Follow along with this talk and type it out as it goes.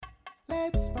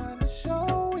Let's find a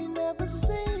show we never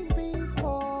seen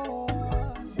before.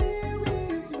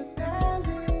 Series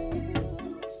finale.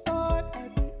 Start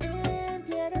at the end,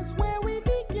 yeah, that's where we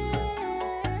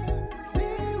begin.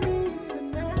 Series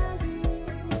finale.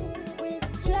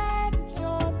 With Jack,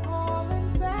 John, Paul,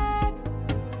 and Zach.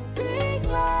 Big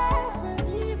laughs and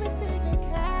even bigger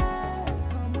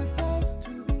cast. Come with us to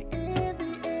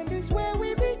the end is where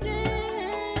we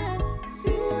begin.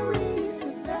 Series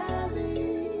finale.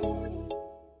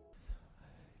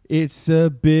 It's a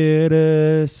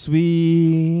bittersweet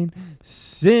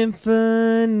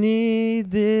symphony,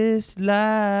 this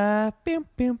life. Bim,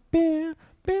 bim, bim,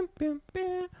 bim, bim,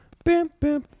 bim, bim,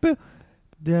 bim, bim.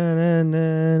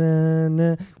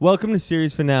 Da-na-na-na-na. Welcome to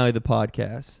Series Finale, the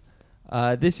podcast.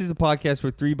 This is a podcast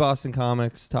where three Boston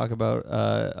comics talk about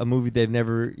a movie they've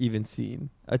never even seen,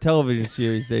 a television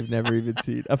series they've never even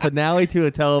seen, a finale to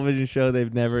a television show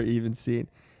they've never even seen.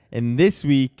 And this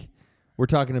week, we're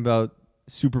talking about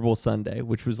Super Bowl Sunday,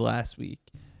 which was last week.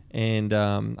 And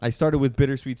I started with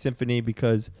Bittersweet Symphony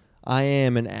because I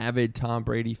am an avid Tom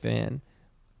Brady fan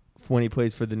when he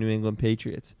plays for the New England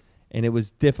Patriots. And it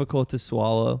was difficult to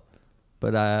swallow,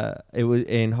 but it was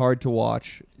hard to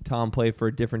watch Tom play for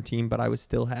a different team, but I was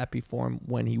still happy for him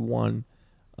when he won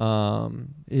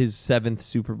his 7th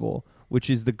Super Bowl, which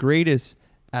is the greatest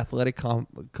athletic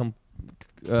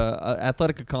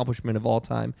athletic accomplishment of all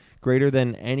time, greater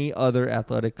than any other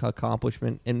athletic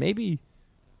accomplishment, and maybe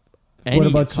any What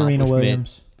about Serena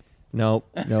Williams? Nope.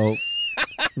 Why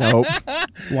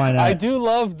not? I do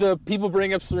love the people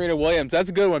bring up Serena Williams. That's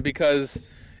a good one because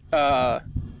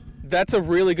that's a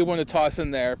really good one to toss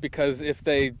in there because if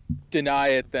they deny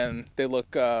it, then they look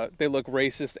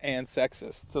racist and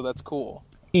sexist. So that's cool.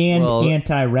 And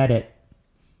anti-Reddit.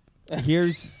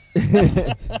 Here's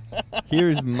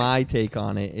my take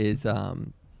on it is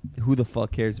who the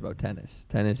fuck cares about tennis?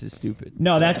 Tennis is stupid.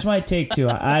 No, that's my take too.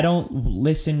 I don't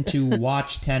listen to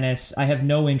watch tennis. I have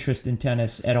no interest in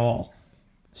tennis at all.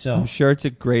 So I'm sure it's a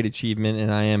great achievement, and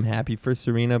I am happy for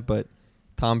Serena, but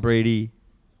Tom Brady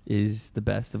is the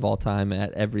best of all time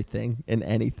at everything and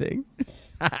anything.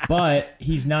 But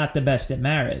he's not the best at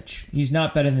marriage. He's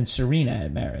not better than Serena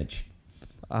at marriage.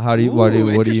 What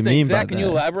do you mean Zach, by that? can you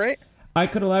elaborate? I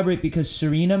could elaborate because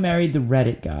Serena married the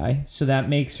Reddit guy, so that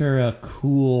makes her a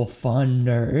cool, fun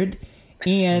nerd.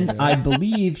 And I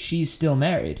believe she's still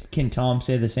married. Can Tom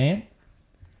say the same?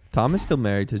 Tom is still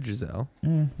married to Giselle.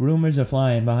 Rumors are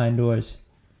flying behind doors.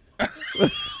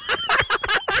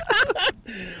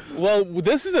 Well,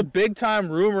 this is a big time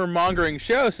rumor mongering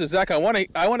show. So Zach, I want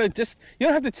to just, you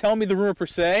don't have to tell me the rumor per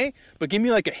se, but give me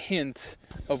like a hint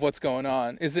of what's going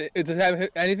on. Does it have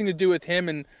anything to do with him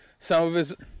and some of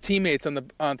his teammates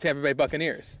on Tampa Bay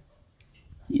Buccaneers?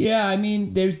 Yeah, I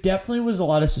mean, there definitely was a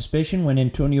lot of suspicion when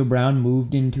Antonio Brown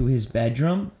moved into his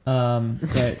bedroom.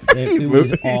 That it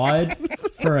was odd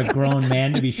for a grown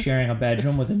man to be sharing a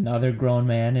bedroom with another grown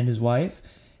man and his wife.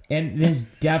 And there's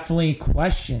definitely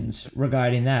questions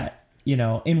regarding that,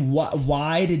 and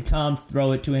why did Tom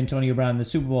throw it to Antonio Brown in the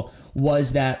Super Bowl?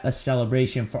 Was that a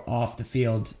celebration for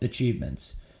off-the-field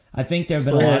achievements? I think there have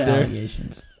been a lot of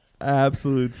allegations.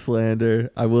 Absolute slander.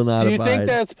 I will not abide. Do you think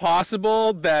that's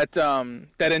possible that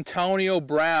that Antonio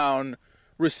Brown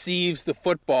receives the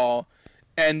football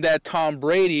and that Tom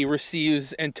Brady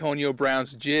receives Antonio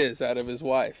Brown's jizz out of his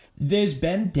wife? There's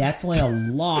been definitely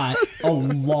a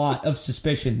lot of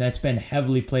suspicion that's been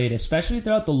heavily played, especially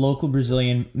throughout the local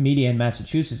Brazilian media in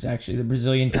Massachusetts, actually. The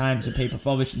Brazilian Times, a paper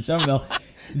published in Somerville,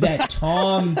 that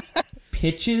Tom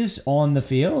pitches on the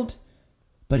field,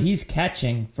 but he's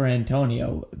catching for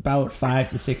Antonio about 5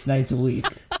 to 6 nights a week.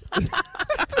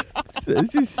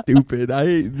 This is stupid.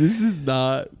 This is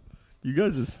not... You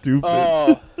guys are stupid.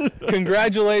 Oh,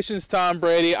 congratulations, Tom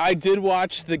Brady. I did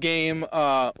watch the game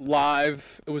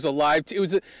live. It was a live.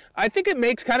 I think it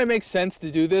makes sense to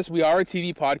do this. We are a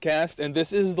TV podcast, and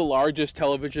this is the largest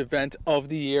television event of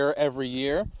the year every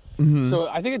year. Mm-hmm. So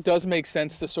I think it does make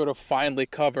sense to sort of finally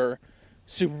cover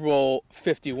Super Bowl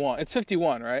 51. It's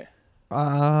 51, right?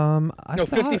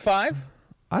 55?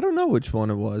 I don't know which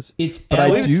one it was. It's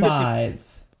L5.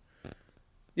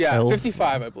 Yeah,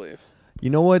 55, I believe. You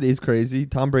know what is crazy?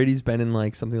 Tom Brady's been in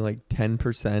like something like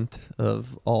 10%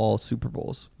 of all Super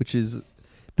Bowls, which is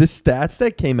the stats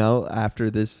that came out after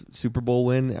this Super Bowl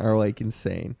win are like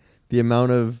insane. The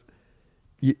amount of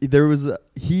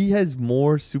he has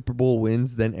more Super Bowl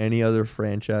wins than any other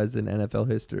franchise in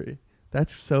NFL history.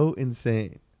 That's so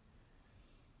insane.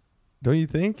 Don't you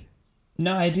think?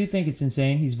 No, I do think it's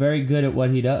insane. He's very good at what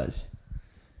he does.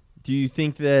 Do you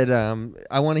think that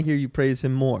I want to hear you praise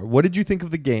him more? What did you think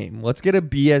of the game? Let's get a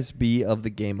BSB of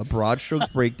the game, a broad strokes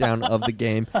breakdown of the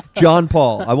game. John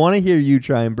Paul, I want to hear you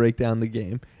try and break down the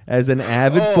game as an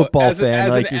avid football fan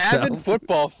like yourself. As an avid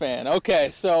football fan. Okay,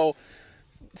 so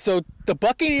the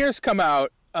Buccaneers come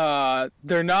out.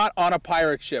 They're not on a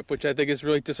pirate ship, which I think is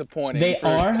really disappointing. They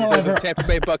are, however, Tampa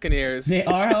Bay Buccaneers. They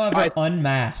are, however,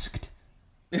 unmasked.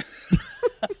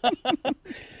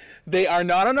 They are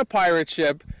not on a pirate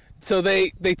ship. So they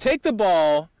take the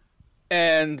ball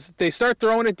and they start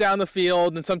throwing it down the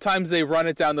field, and sometimes they run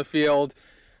it down the field.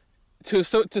 To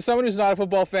someone who's not a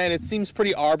football fan, it seems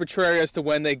pretty arbitrary as to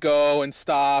when they go and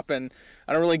stop, and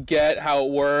I don't really get how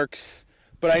it works.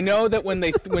 But I know that when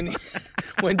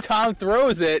Tom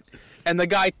throws it and a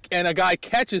guy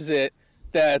catches it,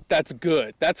 that's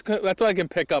good. That's what I can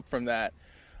pick up from that.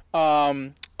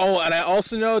 And I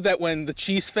also know that when the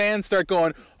Chiefs fans start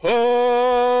going, oh,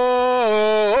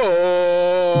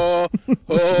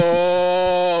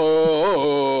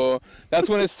 that's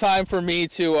when it's time for me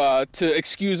to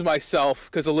excuse myself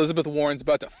because Elizabeth Warren's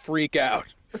about to freak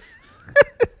out.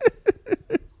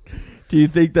 Do you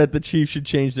think that the Chiefs should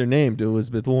change their name to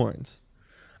Elizabeth Warren's?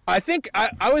 I think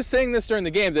I was saying this during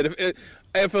the game that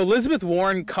if Elizabeth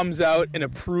Warren comes out and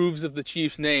approves of the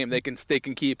Chiefs' name, they can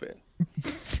keep it.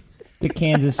 The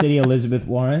Kansas City Elizabeth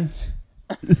Warrens.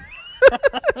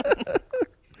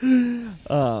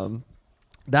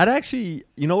 That actually,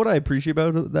 you know what I appreciate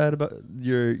about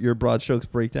your broad strokes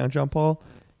breakdown, John Paul,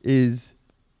 is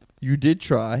you did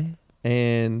try,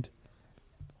 and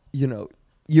you know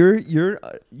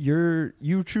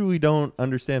you truly don't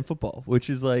understand football, which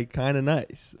is like kind of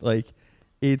nice. Like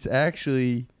it's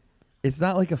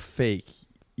not like a fake.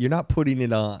 You're not putting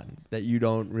it on that you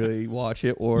don't really watch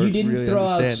it or you didn't really throw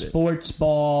out understand it. Sports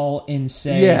Ball and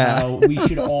say how we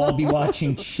should all be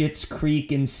watching Schitt's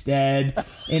Creek instead,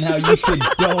 and how you should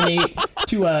donate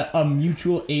to a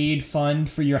mutual aid fund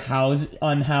for your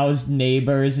unhoused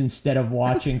neighbors instead of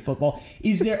watching football.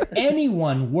 Is there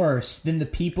anyone worse than the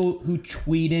people who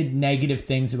tweeted negative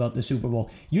things about the Super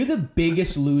Bowl? You're the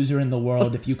biggest loser in the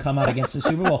world if you come out against the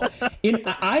Super Bowl.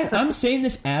 I'm saying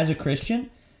this as a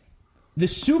Christian. The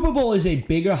Super Bowl is a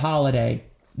bigger holiday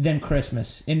than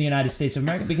Christmas in the United States of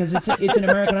America because it's an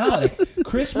American holiday.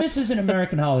 Christmas is an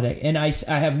American holiday, and I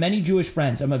have many Jewish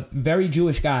friends. I'm a very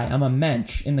Jewish guy. I'm a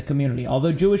mensch in the community,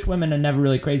 although Jewish women are never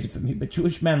really crazy for me, but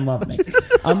Jewish men love me.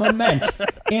 I'm a mensch.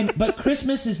 But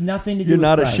Christmas is nothing to do with You're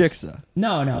not Christ. a shiksa.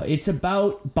 No. It's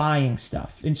about buying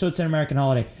stuff, and so it's an American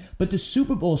holiday. But the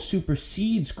Super Bowl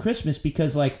supersedes Christmas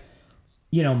because,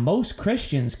 most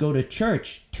Christians go to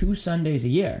church 2 Sundays a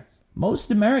year.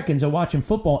 Most Americans are watching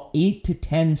football 8 to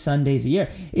 10 Sundays a year.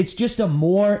 It's just a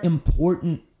more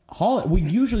important holiday. We're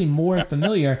usually more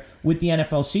familiar with the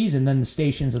NFL season than the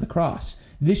Stations of the Cross.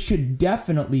 This should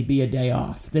definitely be a day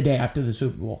off, the day after the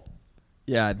Super Bowl.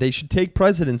 Yeah, they should take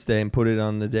President's Day and put it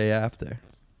on the day after.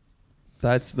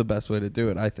 That's the best way to do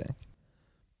it, I think.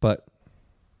 But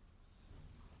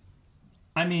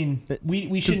I mean,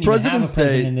 we shouldn't even have a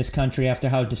president in this country after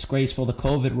how disgraceful the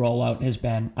COVID rollout has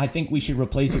been. I think we should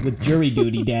replace it with Jury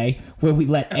Duty Day, where we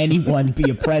let anyone be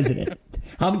a president.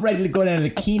 I'm ready to go down to the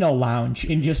Keno Lounge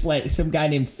and just let some guy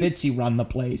named Fitzy run the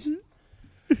place.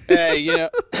 Hey,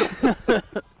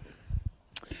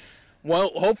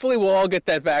 well, hopefully we'll all get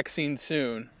that vaccine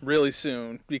soon, really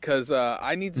soon, because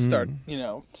I need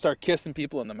to start kissing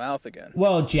people in the mouth again.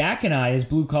 Well, Jack and I, as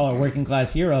blue-collar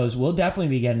working-class heroes, will definitely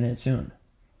be getting it soon.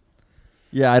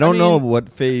 Yeah, I don't know what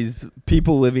phase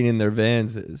people living in their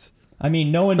vans is. I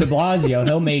mean, Noah de Blasio,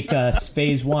 he'll make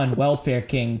phase 1 welfare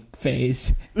king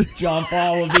phase. John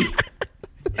Paul will be...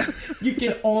 You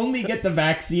can only get the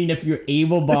vaccine if you're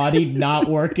able-bodied, not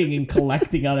working, and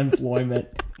collecting unemployment.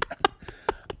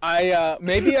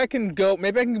 Maybe I can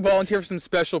volunteer for some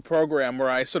special program where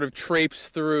I sort of traipse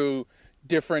through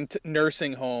different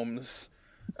nursing homes,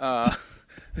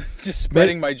 just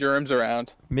spreading my germs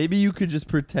around. Maybe you could just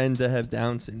pretend to have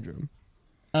Down syndrome.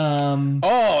 I'm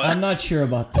not sure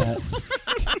about that.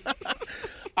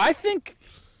 I think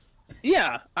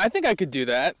I could do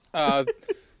that.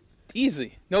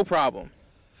 Easy, no problem.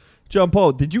 John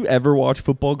Paul, did you ever watch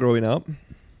football growing up?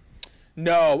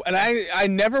 No, and I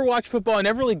never watched football. I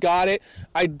never really got it.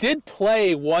 I did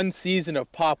play 1 season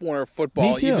of Pop Warner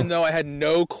football, even though I had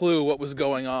no clue what was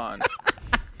going on.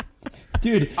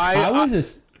 Dude,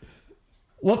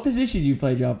 what position did you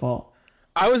play, John Paul?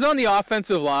 I was on the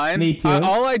offensive line. Me too.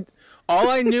 All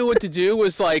I knew what to do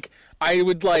was I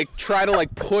would try to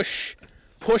push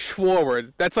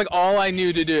forward. That's all I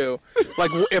knew to do.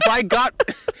 If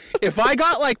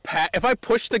I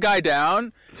pushed the guy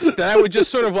down, then I would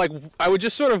just sort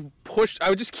of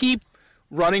keep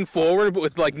running forward, but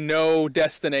with like no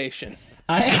destination.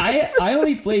 I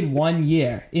only played 1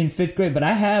 year in 5th grade, but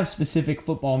I have specific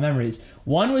football memories.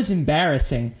 One was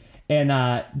embarrassing. And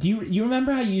do you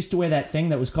remember how you used to wear that thing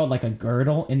that was called like a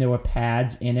girdle and there were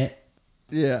pads in it?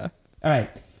 Yeah. All right.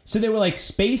 So there were like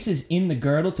spaces in the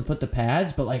girdle to put the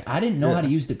pads, but like I didn't know how to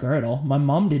use the girdle. My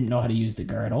mom didn't know how to use the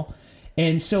girdle.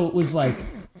 And so it was like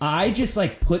I just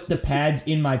like put the pads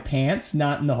in my pants,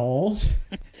 not in the holes.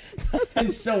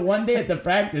 And so one day at the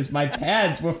practice, my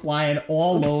pads were flying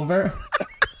all over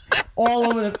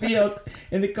the field.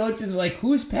 And the coaches were like,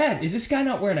 whose pad? Is this guy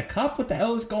not wearing a cup? What the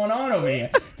hell is going on over here?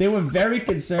 They were very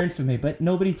concerned for me, but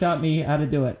nobody taught me how to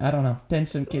do it. I don't know. Then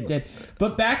some kid did.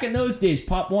 But back in those days,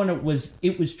 Pop Warner was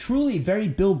truly very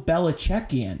Bill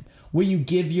Belichickian, where you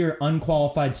give your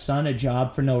unqualified son a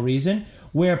job for no reason,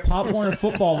 where Pop Warner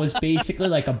football was basically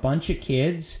like a bunch of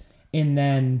kids, and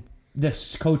then the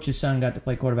coach's son got to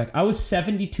play quarterback. I was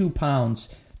 72 pounds.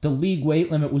 The league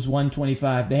weight limit was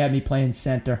 125. They had me playing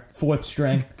center, 4th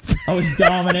string. I was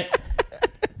dominant.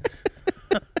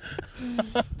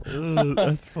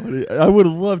 That's funny. I would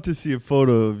have loved to see a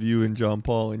photo of you and John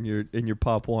Paul in your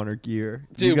Pop Warner gear.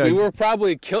 Dude, we were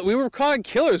probably we were called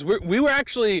killers. We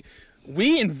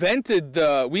invented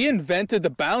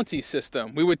the bounty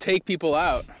system. We would take people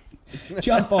out.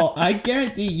 John Paul, I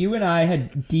guarantee you and I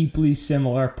had deeply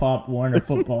similar Pop Warner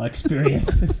football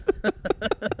experiences.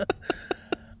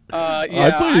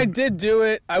 I did do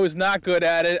it. I was not good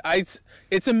at it.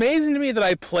 It's amazing to me that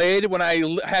I played when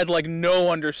I had like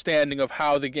no understanding of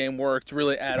how the game worked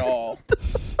really at all.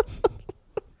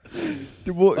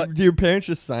 Do your parents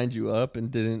just signed you up and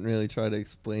didn't really try to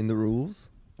explain the rules?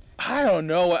 I don't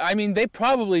know. I mean, they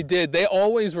probably did. They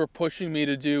always were pushing me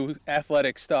to do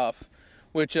athletic stuff,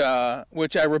 which I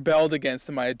rebelled against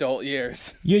in my adult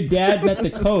years. Your dad met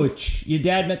the coach. Your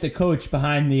dad met the coach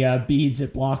behind the beads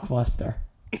at Blockbuster.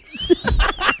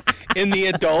 In the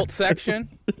adult section.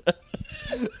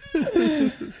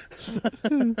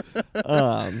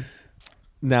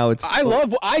 Now it's.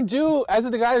 I do as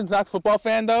a guy who's not a football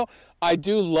fan though. I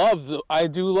do love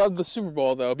the Super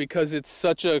Bowl though, because it's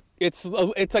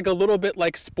like a little bit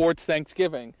like sports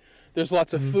Thanksgiving. There's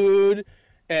lots of food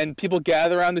and people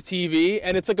gather around the TV,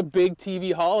 and it's like a big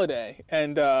TV holiday.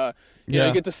 And you know,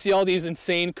 you get to see all these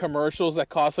insane commercials that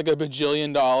cost like $1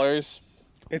 bajillion.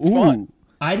 It's fun.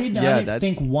 I didn't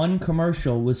think one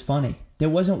commercial was funny. There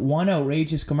wasn't one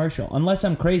outrageous commercial, unless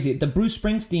I'm crazy. The Bruce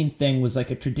Springsteen thing was like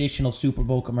a traditional Super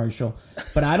Bowl commercial,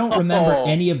 but I don't remember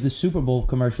any of the Super Bowl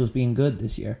commercials being good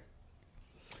this year.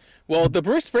 Well, the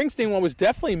Bruce Springsteen one was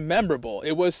definitely memorable.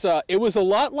 It was a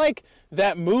lot like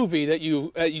that movie that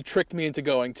you tricked me into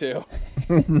going to.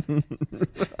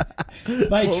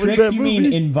 By tricked, you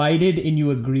mean invited and you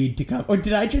agreed to come? Or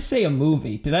did I just say a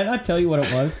movie? Did I not tell you what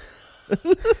it was?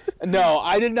 No,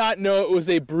 I did not know it was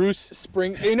a Bruce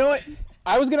Springsteen. You know what?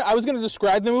 I was gonna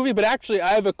describe the movie, but actually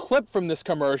I have a clip from this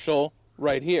commercial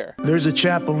right here. There's a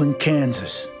chapel in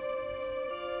Kansas,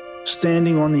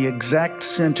 standing on the exact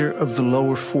center of the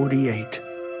lower 48.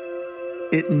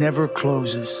 It never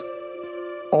closes.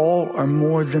 All are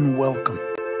more than welcome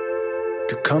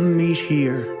to come meet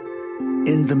here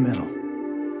in the middle.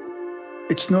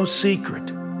 It's no secret.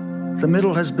 The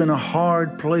middle has been a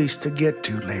hard place to get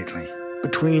to lately.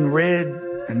 Between red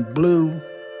and blue,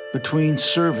 between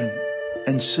servant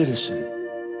and citizen,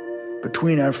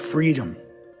 between our freedom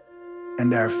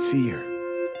and our fear.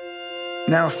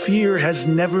 Now, fear has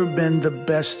never been the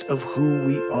best of who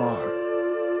we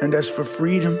are. And as for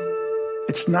freedom,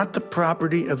 it's not the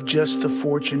property of just the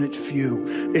fortunate few.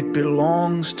 It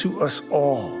belongs to us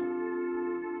all.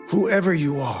 Whoever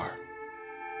you are,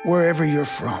 wherever you're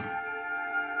from.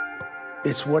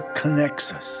 It's what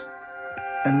connects us.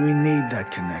 And we need that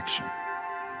connection.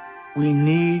 We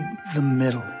need the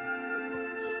middle.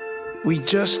 We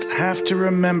just have to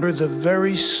remember the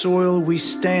very soil we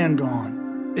stand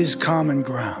on is common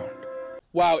ground.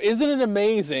 Wow, isn't it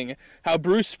amazing how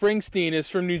Bruce Springsteen is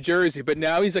from New Jersey, but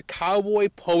now he's a cowboy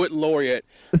poet laureate,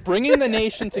 bringing the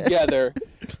nation together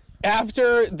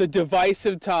after the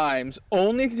divisive times,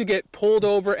 only to get pulled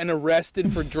over and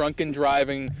arrested for drunken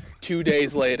driving 2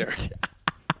 days later.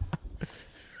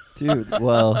 Dude,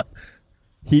 well,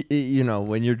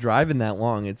 when you're driving that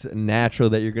long, it's natural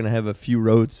that you're going to have a few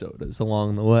road sodas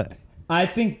along the way. I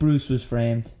think Bruce was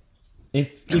framed.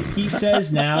 If he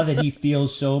says now that he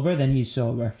feels sober, then he's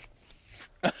sober.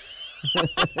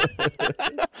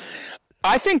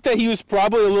 I think that he was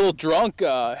probably a little drunk,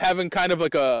 having kind of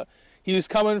like he was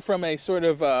coming from a sort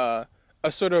of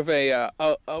a sort of a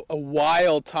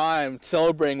wild time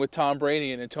celebrating with Tom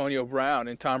Brady and Antonio Brown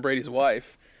and Tom Brady's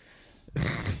wife.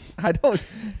 I don't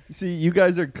see. You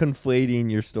guys are conflating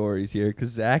your stories here because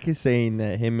Zach is saying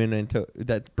that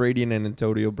that Brady and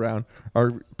Antonio Brown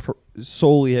are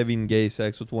solely having gay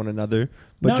sex with one another.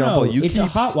 But No, you it's keep a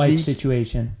hot wife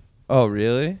situation. Oh,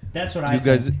 really? That's what I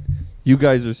think. You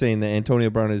guys are saying that Antonio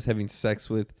Brown is having sex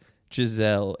with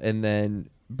Giselle, and then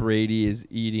Brady is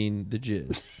eating the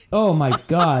jizz. Oh my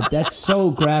God, that's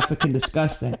so graphic and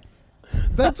disgusting.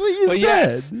 That's what you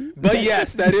said. But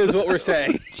yes, that is what we're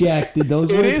saying. Jack, did those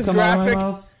words come out of my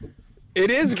mouth?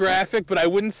 It is graphic, but I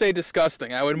wouldn't say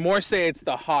disgusting. I would more say it's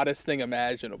the hottest thing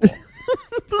imaginable.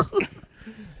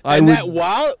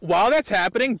 While that's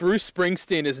happening, Bruce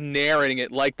Springsteen is narrating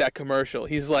it like that commercial.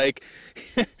 He's like,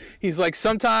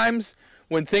 sometimes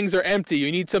when things are empty,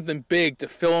 you need something big to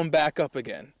fill them back up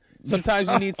again. Sometimes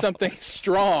you need something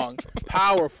strong,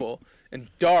 powerful, and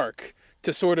dark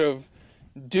to sort of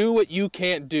do what you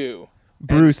can't do.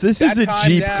 Bruce, this is a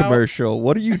Jeep commercial.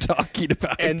 What are you talking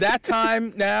about? And that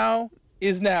time now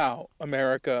is now,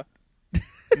 America.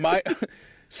 My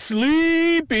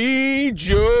Sleepy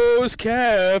Joe's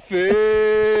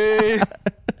Cafe.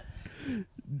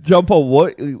 John Paul,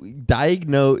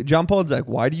 John Paul and Zach,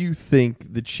 why do you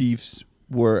think the Chiefs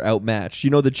were outmatched? You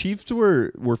know, the Chiefs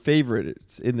were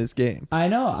favorites in this game. I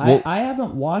know. I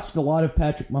haven't watched a lot of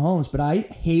Patrick Mahomes, but I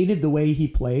hated the way he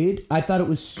played. I thought it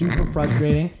was super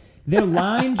frustrating. Their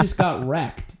line just got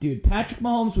wrecked, dude. Patrick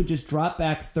Mahomes would just drop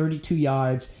back 32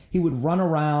 yards. He would run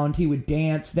around. He would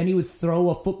dance. Then he would throw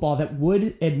a football that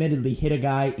would admittedly hit a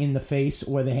guy in the face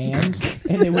or the hands,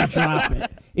 and they would drop it.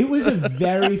 It was a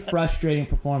very frustrating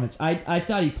performance. I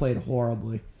thought he played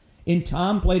horribly. And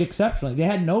Tom played exceptionally. They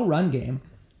had no run game,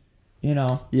 you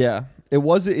know. Yeah, it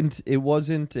wasn't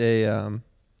a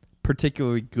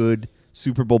particularly good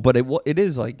Super Bowl, but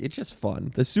it's just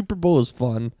fun. The Super Bowl is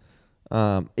fun,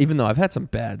 even though I've had some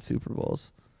bad Super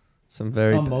Bowls, some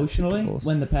very emotionally bad Super Bowls.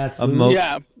 when the Pats lose.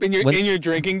 Yeah, in your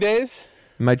drinking days.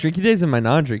 My drinking days and my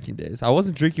non-drinking days. I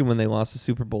wasn't drinking when they lost the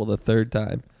Super Bowl the third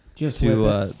time to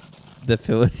the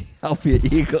Philadelphia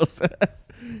Eagles,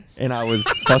 and I was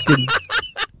fucking.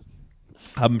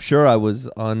 I'm sure I was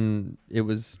it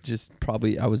was just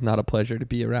probably, I was not a pleasure to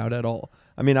be around at all.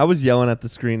 I mean, I was yelling at the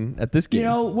screen at this game. You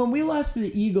know, when we lost to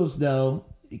the Eagles, though,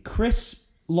 Chris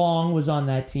Long was on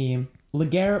that team.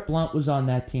 LeGarrette Blount was on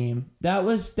that team. That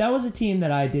was a team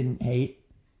that I didn't hate.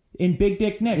 And Big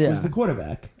Dick Nick was the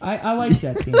quarterback. I liked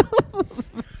that team.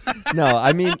 No,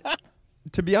 I mean,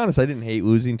 to be honest, I didn't hate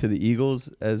losing to the Eagles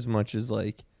as much as,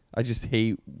 like, I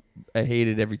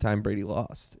hated every time Brady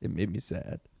lost. It made me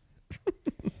sad.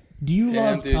 Do you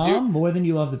love Tom more than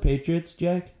you love the Patriots,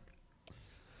 Jack?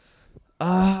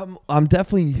 I'm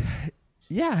definitely,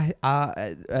 yeah.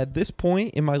 At this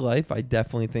point in my life, I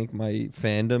definitely think my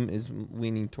fandom is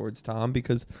leaning towards Tom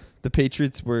because the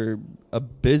Patriots were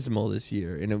abysmal this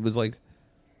year, and it was like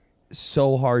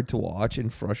so hard to watch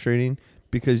and frustrating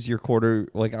because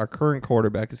our current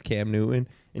quarterback is Cam Newton,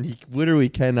 and he literally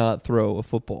cannot throw a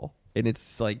football, and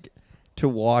it's like to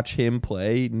watch him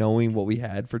play, knowing what we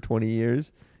had for 20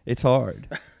 years. It's hard.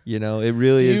 You know, it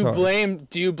really is hard.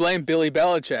 Do you blame Billy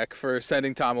Belichick for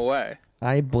sending Tom away?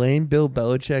 I blame Bill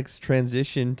Belichick's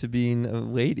transition to being a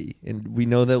lady. And we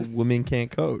know that women can't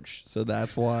coach. So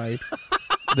that's why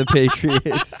the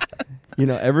Patriots, you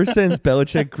know, ever since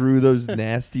Belichick grew those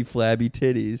nasty, flabby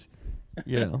titties,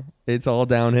 you know, it's all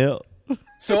downhill.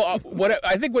 So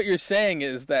what you're saying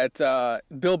is that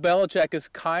Bill Belichick is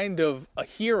kind of a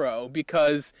hero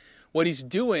because what he's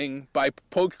doing by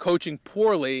coaching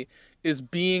poorly is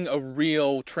being a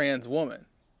real trans woman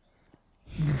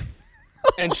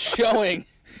and showing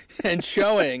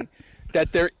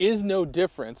that there is no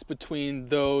difference between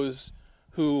those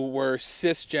who were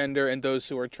cisgender and those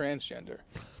who are transgender.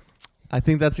 I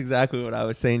think that's exactly what I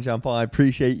was saying, John Paul. I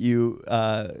appreciate you,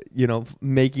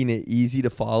 making it easy to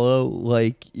follow.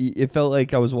 Like, it felt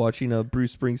like I was watching a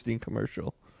Bruce Springsteen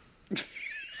commercial.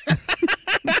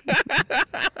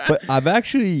 But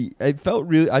I felt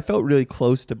really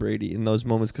close to Brady in those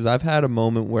moments because I've had a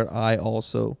moment where I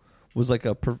also was like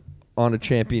on a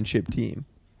championship team.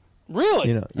 Really?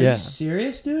 You know, Are you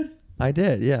serious, dude? I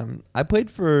did, yeah. I played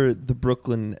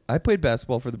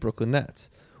basketball for the Brooklyn Nets.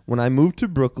 When I moved to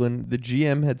Brooklyn, the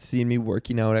GM had seen me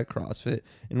working out at CrossFit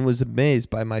and was amazed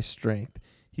by my strength.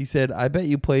 He said, "I bet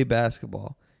you play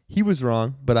basketball." He was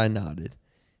wrong, but I nodded.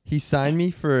 He signed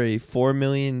me for a $4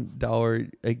 million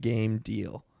a game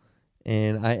deal,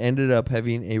 and I ended up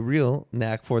having a real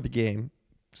knack for the game,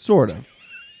 sort of.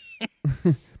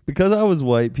 Because I was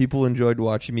white, people enjoyed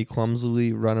watching me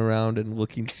clumsily run around and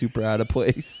looking super out of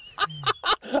place.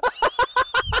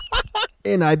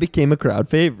 And I became a crowd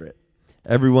favorite.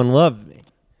 Everyone loved me.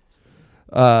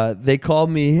 They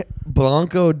called me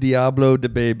Blanco Diablo de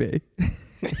Bebe.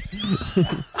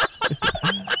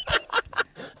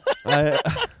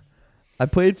 I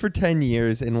played for 10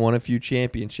 years and won a few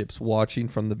championships watching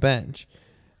from the bench.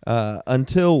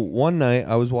 Until one night,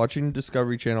 I was watching a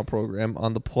Discovery Channel program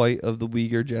on the plight of the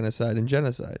Uyghur genocide in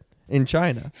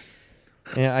China.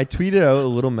 And I tweeted out a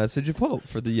little message of hope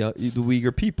for the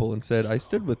Uyghur people and said I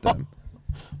stood with them.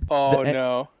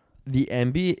 No. The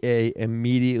NBA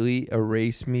immediately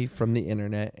erased me from the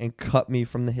internet and cut me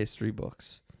from the history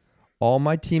books. All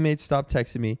my teammates stopped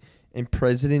texting me, and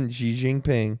President Xi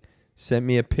Jinping sent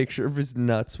me a picture of his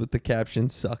nuts with the caption,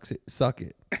 suck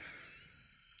it.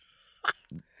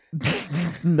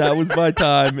 That was my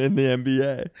time in the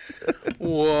NBA.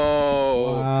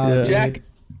 Whoa. Wow, Yeah.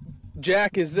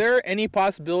 Jack, is there any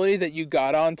possibility that you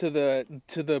got onto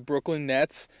the Brooklyn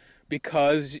Nets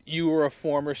because you were a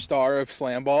former star of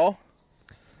slam ball?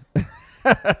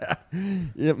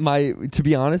 To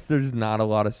be honest, there's not a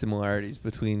lot of similarities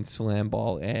between slam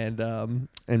ball and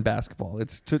basketball.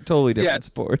 It's totally different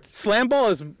sports. Slam ball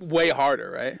is way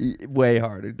harder, right? Way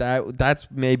harder.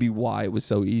 That's maybe why it was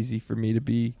so easy for me to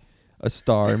be a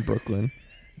star in Brooklyn.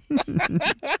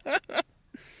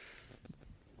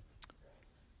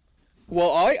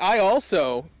 Well, I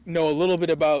also know a little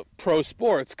bit about pro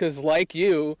sports because, like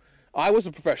you, I was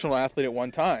a professional athlete at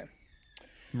one time.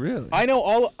 Really? I know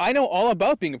all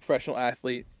about being a professional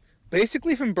athlete.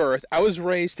 Basically, from birth, I was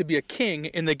raised to be a king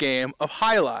in the game of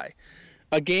jai-alai,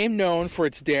 a game known for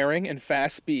its daring and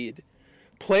fast speed.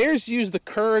 Players use the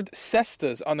curved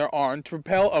cestas on their arm to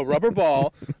propel a rubber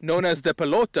ball known as the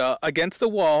pelota against the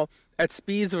wall at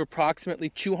speeds of approximately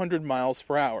 200 miles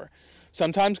per hour,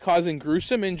 sometimes causing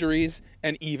gruesome injuries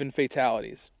and even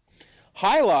fatalities.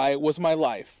 Jai-alai was my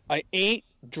life. I ate,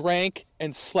 drank,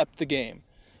 and slept the game.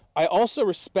 I also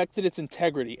respected its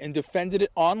integrity and defended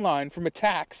it online from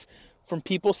attacks from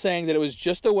people saying that it was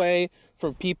just a way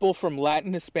for people from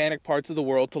Latin Hispanic parts of the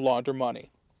world to launder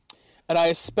money. And I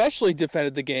especially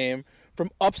defended the game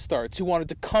from upstarts who wanted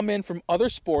to come in from other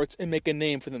sports and make a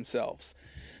name for themselves.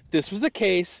 This was the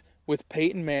case with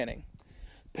Peyton Manning.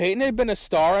 Peyton had been a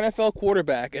star NFL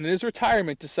quarterback and in his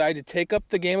retirement decided to take up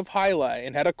the game of jai-alai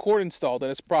and had a court installed on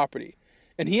his property.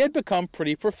 And he had become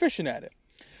pretty proficient at it.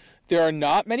 There are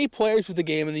not many players with the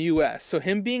game in the U.S., so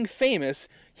him being famous,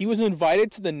 he was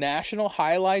invited to the National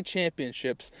Jai-alai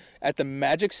Championships at the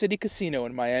Magic City Casino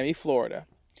in Miami, Florida.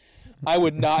 I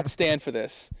would not stand for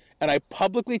this, and I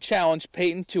publicly challenged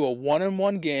Peyton to a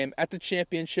one-on-one game at the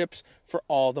championships for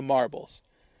all the marbles.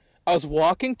 I was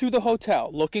walking through the hotel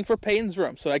looking for Peyton's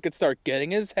room so I could start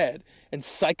getting in his head and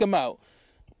psych him out.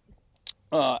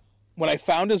 When I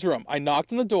found his room, I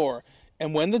knocked on the door,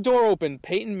 and when the door opened,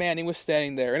 Peyton Manning was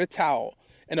standing there in a towel,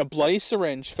 and a bloody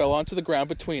syringe fell onto the ground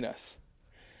between us.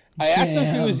 I asked him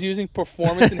if he was using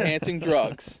performance-enhancing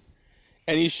drugs,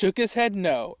 and he shook his head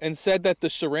no, and said that the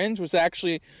syringe was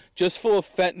actually just full of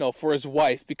fentanyl for his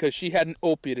wife because she had an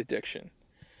opiate addiction.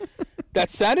 That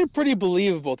sounded pretty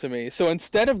believable to me, so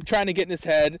instead of trying to get in his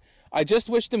head, I just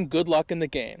wished him good luck in the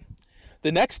game.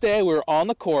 The next day, we were on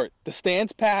the court, the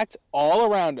stands packed all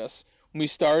around us when we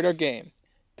started our game.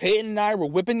 Peyton and I were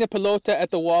whipping the pelota at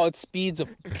the wall at speeds of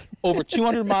over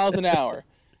 200 miles an hour.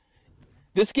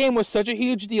 This game was such a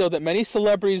huge deal that many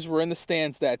celebrities were in the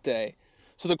stands that day.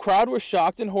 So the crowd was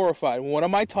shocked and horrified when one of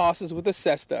my tosses with a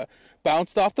cesta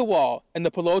bounced off the wall and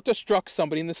the pelota struck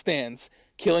somebody in the stands,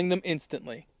 killing them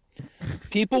instantly.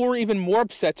 People were even more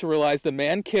upset to realize the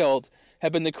man killed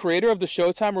had been the creator of the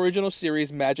Showtime original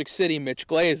series Magic City, Mitch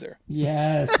Glazer.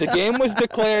 Yes. The game was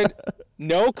declared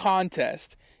no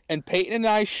contest, and Peyton and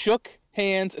I shook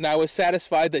hands, and I was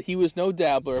satisfied that he was no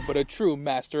dabbler, but a true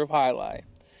master of jai-alai.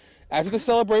 After the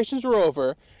celebrations were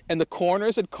over, and the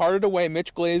coroners had carted away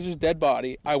Mitch Glazer's dead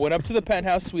body, I went up to the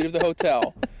penthouse suite of the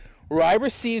hotel, where I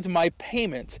received my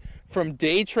payment from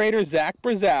day trader Zach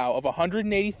Brazow of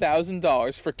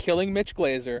 $180,000 for killing Mitch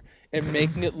Glazer and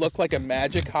making it look like a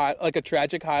tragic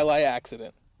jai-alai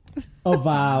accident. Oh,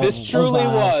 wow. This truly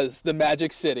was the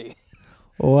Magic City.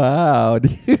 Wow,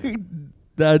 dude.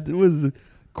 That was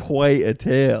quite a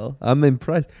tale. I'm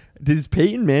impressed. Does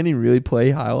Peyton Manning really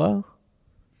play jai-alai?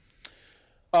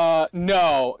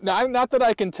 No, not that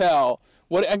I can tell.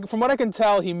 From what I can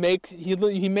tell, he makes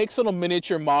little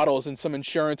miniature models in some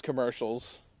insurance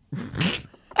commercials.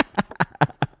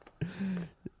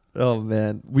 Oh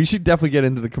man, we should definitely get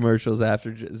into the commercials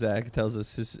after Zach tells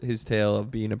us his tale of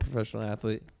being a professional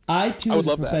athlete. I too I would was a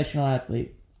love that. professional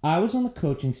athlete. I was on the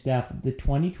coaching staff of the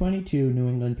 2022 New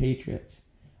England Patriots.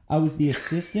 I was the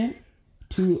assistant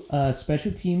to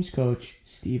special teams coach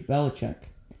Steve Belichick.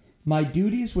 My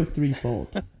duties were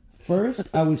threefold. First,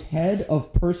 I was head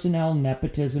of personnel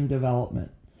nepotism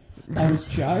development. I was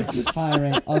charged with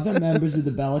hiring other members of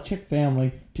the Belichick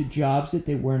family to jobs that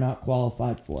they were not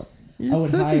qualified for. You're I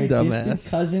would such a hire dumbass.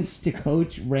 distant cousins to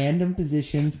coach random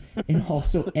positions, and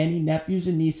also any nephews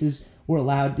and nieces were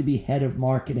allowed to be head of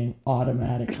marketing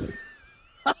automatically.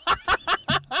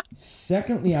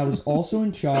 Secondly, I was also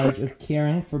in charge of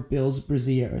caring for Bill's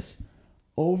brassieres.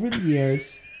 Over the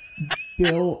years,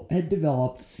 Bill had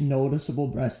developed noticeable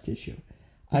breast tissue.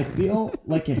 I feel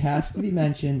like it has to be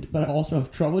mentioned, but I also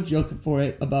have trouble joking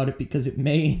about it because it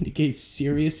may indicate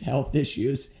serious health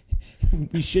issues.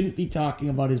 We shouldn't be talking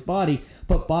about his body,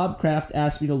 but Bob Kraft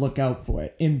asked me to look out for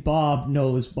it, and Bob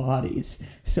knows bodies,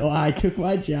 so I took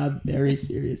my job very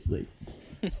seriously.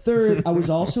 Third, I was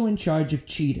also in charge of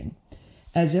cheating.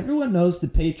 As everyone knows, the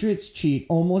Patriots cheat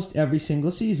almost every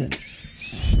single season.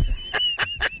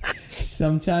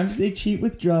 Sometimes they cheat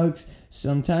with drugs,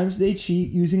 sometimes they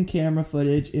cheat using camera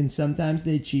footage, and sometimes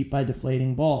they cheat by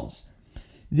deflating balls.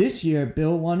 This year,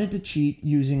 Bill wanted to cheat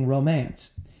using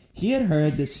romance. He had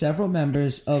heard that several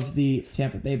members of the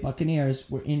Tampa Bay Buccaneers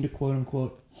were into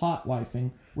quote-unquote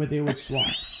hotwifing, where they would swap.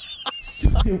 So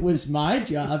it was my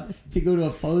job to go to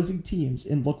opposing teams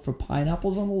and look for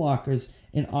pineapples on the lockers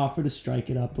and offer to strike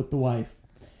it up with the wife.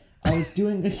 I was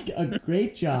doing a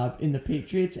great job, and the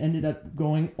Patriots ended up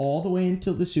going all the way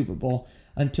until the Super Bowl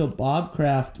until Bob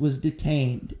Kraft was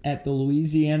detained at the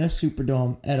Louisiana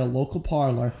Superdome at a local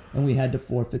parlor, and we had to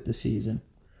forfeit the season.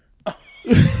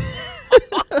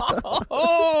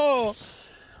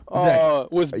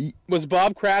 Was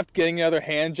Bob Kraft getting another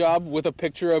hand job with a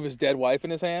picture of his dead wife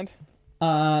in his hand?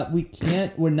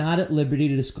 We're not at liberty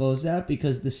to disclose that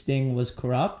because the sting was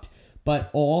corrupt, but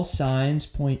all signs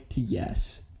point to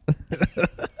yes.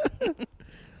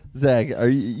 Zach, are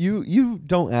you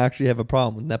don't actually have a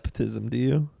problem with nepotism, do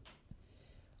you?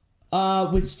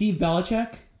 With Steve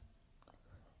Belichick?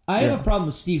 I have a problem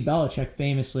with Steve Belichick,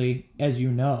 famously, as you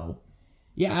know.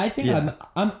 Yeah, I think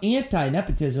I'm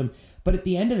anti-nepotism, but at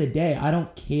the end of the day, I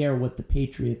don't care what the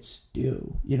Patriots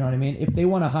do. You know what I mean? If they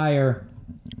want to hire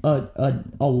a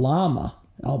llama,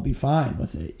 I'll be fine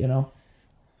with it, you know?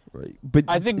 Right. But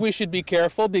I think we should be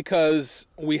careful because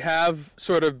we have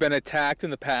sort of been attacked in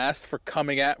the past for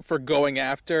going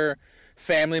after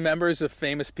family members of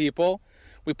famous people.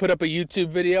 We put up a YouTube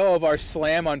video of our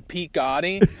slam on Pete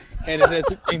Gotti, and it has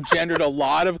engendered a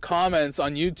lot of comments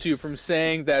on YouTube from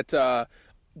saying that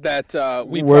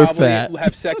we're probably fat.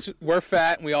 have sex. We're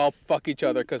fat and we all fuck each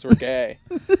other because we're gay.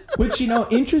 Which, you know,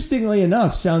 interestingly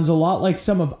enough, sounds a lot like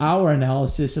some of our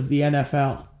analysis of the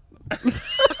NFL.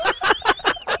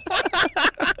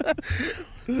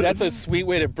 That's a sweet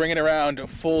way to bring it around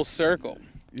full circle.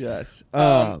 yes.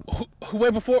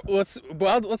 Wait,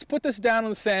 let's put this down in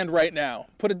the sand right now.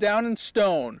 Put it down in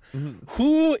stone. Mm-hmm.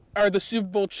 Who are the Super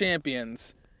Bowl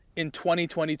champions in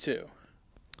 2022?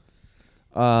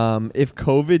 If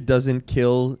COVID doesn't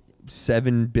kill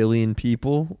 7 billion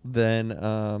people, then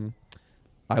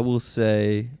I will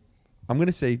say, I'm going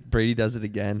to say Brady does it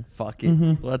again. Fuck it.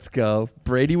 Mm-hmm. Let's go.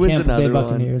 Brady wins Tampa Bay another one.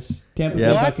 Buccaneers. Tampa Yeah.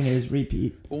 Bay What? Buccaneers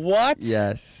repeat. What?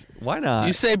 Yes. Why not?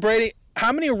 You say Brady?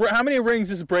 How many rings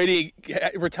does Brady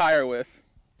retire with?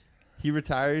 He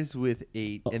retires with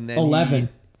 8, and then 11.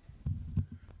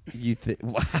 You think?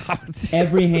 Wow.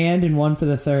 Every hand and one for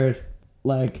the third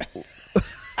leg.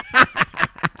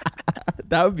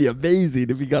 That would be amazing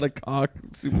if he got a cock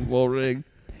Super Bowl ring.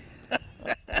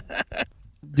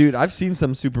 Dude, I've seen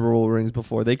some Super Bowl rings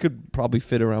before. They could probably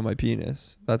fit around my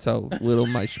penis. That's how little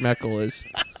my schmeckle is.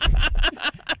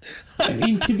 I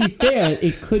mean, to be fair,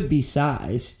 it could be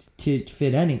sized to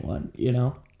fit anyone, you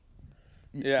know?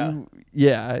 Yeah.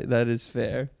 Yeah, that is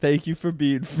fair. Thank you for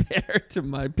being fair to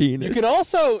my penis. You could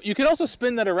also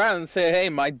spin that around and say, "Hey,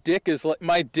 my dick is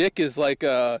like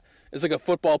a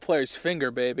football player's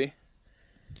finger, baby."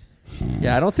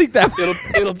 Yeah, I don't think that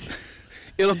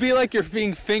It'll be like you're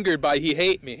being fingered by He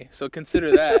Hate Me. So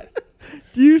consider that.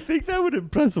 Do you think that would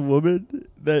impress a woman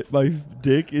that my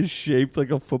dick is shaped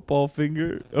like a football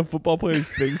player's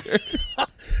finger?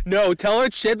 No, tell her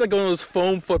it's shaped like one of those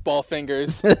foam football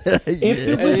fingers. If it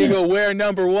And was then you go, wear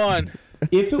number 1.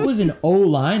 if it was an O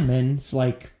lineman's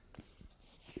like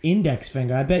index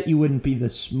finger, I bet you wouldn't be the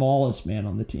smallest man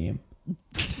on the team.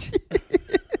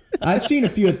 I've seen a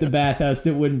few at the bathhouse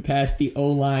that wouldn't pass the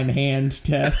O-line hand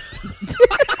test.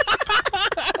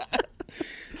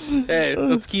 Hey,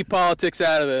 let's keep politics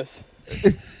out of this.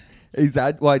 Is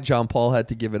that why John Paul had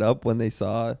to give it up when they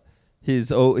saw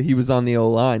he was on the O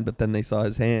line, but then they saw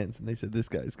his hands and they said, "This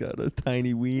guy's got a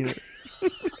tiny wiener."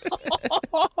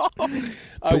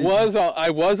 I was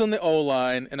on the O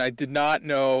line, and I did not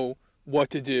know what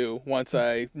to do once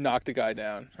I knocked a guy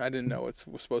down. I didn't know what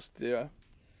I was supposed to do.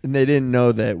 And they didn't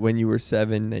know that when you were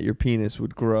 7 that your penis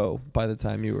would grow by the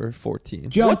time you were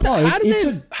 14. John Paul,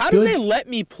 How did they let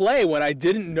me play when I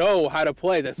didn't know how to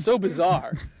play? That's so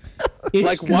bizarre.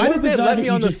 Like, why did they let me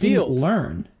on the field?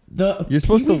 Learn. You're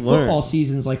supposed to learn. Football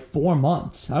season's like 4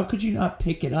 months. How could you not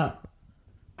pick it up?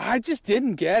 I just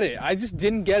didn't get it. I just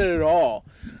didn't get it at all.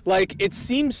 Like, it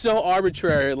seems so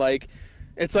arbitrary. Like,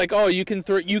 it's like, oh, you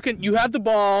have the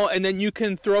ball, and then you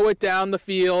can throw it down the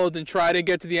field and try to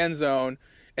get to the end zone.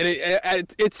 And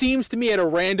it seems to me at a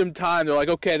random time they're like,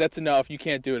 okay, that's enough. You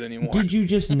can't do it anymore. Did you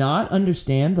just not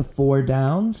understand the 4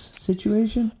 downs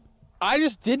situation? I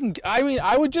just didn't. I mean,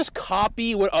 I would just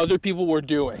copy what other people were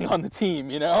doing on the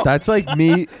team, you know? That's like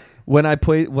me when I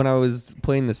was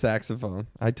playing the saxophone.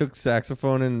 I took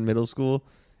saxophone in middle school,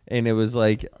 and it was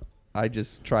like I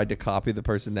just tried to copy the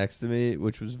person next to me,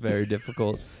 which was very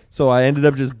difficult. So I ended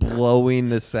up just blowing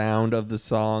the sound of the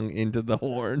song into the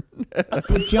horn.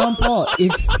 But John Paul,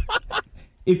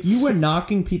 if you were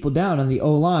knocking people down on the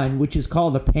O-line, which is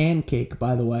called a pancake,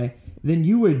 by the way, then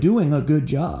you were doing a good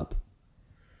job.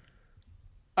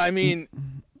 I mean,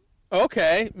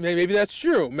 okay, maybe that's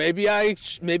true. Maybe I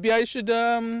should.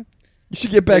 You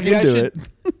should get back into it.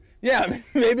 Yeah,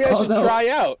 maybe I should try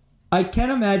out. I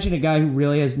can imagine a guy who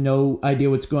really has no idea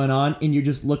what's going on, and you're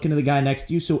just looking at the guy next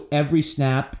to you, so every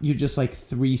snap, you're just like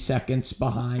 3 seconds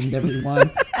behind everyone.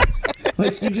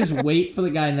 Like, you just wait for the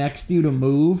guy next to you to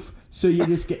move, so you're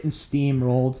just getting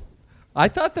steamrolled. I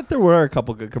thought that there were a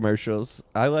couple good commercials.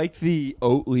 I like the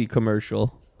Oatly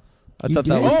commercial. I thought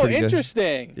that was pretty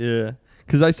interesting. Good. Yeah,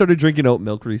 because I started drinking oat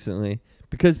milk recently.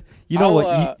 Because you know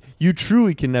what, you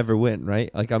truly can never win,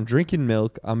 right? Like, I'm drinking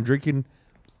milk, I'm drinking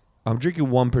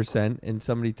 1%, and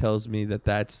somebody tells me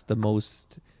that's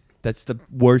the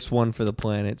worst one for the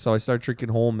planet. So I start drinking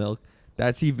whole milk.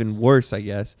 That's even worse, I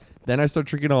guess. Then I start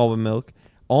drinking almond milk.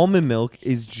 Almond milk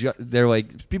is they're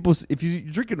like, people, if you're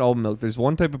drinking almond milk, there's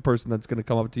one type of person that's going to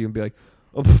come up to you and be like,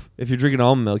 oh, if you're drinking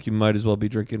almond milk, you might as well be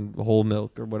drinking whole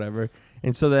milk or whatever.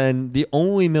 And so then the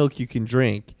only milk you can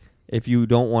drink if you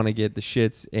don't want to get the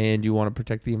shits and you want to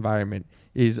protect the environment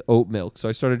is oat milk. So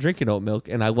I started drinking oat milk,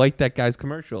 and I liked that guy's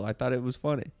commercial. I thought it was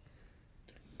funny.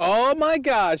 Oh my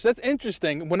gosh, that's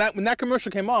interesting. When that commercial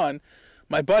came on,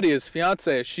 my buddy, his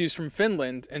fiance, she's from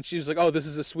Finland, and she was like, "Oh, this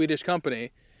is a Swedish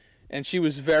company," and she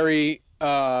was very,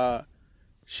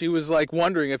 she was like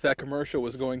wondering if that commercial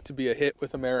was going to be a hit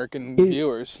with American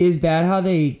viewers. Is that how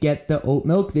they get the oat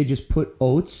milk? They just put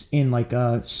oats in like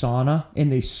a sauna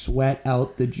and they sweat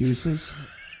out the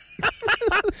juices.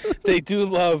 They do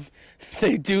love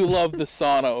the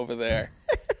sauna over there.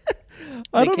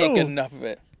 They can't get enough of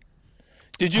it.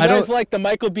 Did you guys like the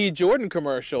Michael B. Jordan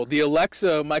commercial? The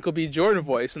Alexa Michael B. Jordan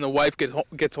voice, and the wife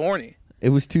gets horny. It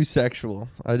was too sexual.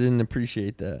 I didn't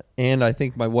appreciate that. And I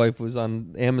think my wife was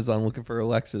on Amazon looking for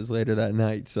Alexas later that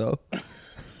night, so.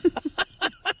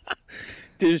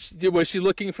 Was she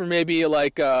looking for maybe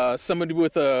like somebody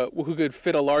who could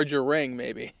fit a larger ring,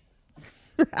 maybe?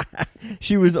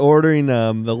 She was ordering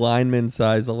the lineman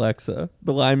size Alexa,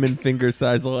 the lineman finger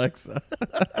size Alexa.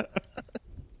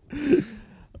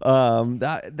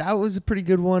 That was a pretty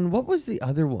good one. What was the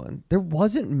other one? There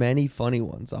wasn't many funny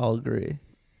ones. I'll agree.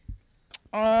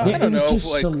 I don't know. It was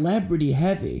just celebrity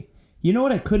heavy. You know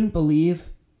what I couldn't believe?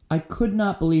 I could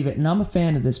not believe it, and I'm a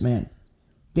fan of this man.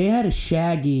 They had a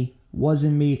Shaggy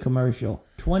Wasn't Me commercial.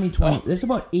 2020. Oh. That's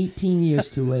about 18 years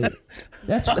too late.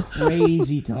 That's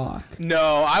crazy talk.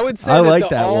 No, I would say I like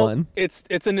that one.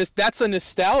 That's a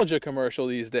nostalgia commercial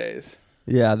these days.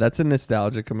 Yeah, that's a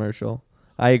nostalgia commercial.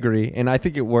 I agree, and I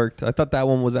think it worked. I thought that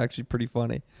one was actually pretty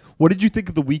funny. What did you think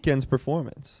of the Weeknd's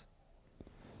performance?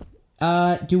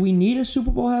 Do we need a Super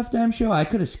Bowl halftime show? I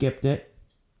could have skipped it.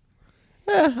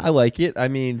 I like it. I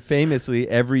mean, famously,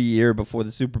 every year before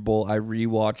the Super Bowl, I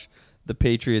rewatch the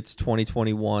Patriots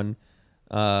 2021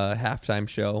 halftime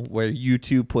show where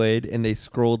U2 played, and they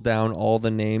scrolled down all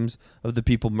the names of the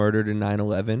people murdered in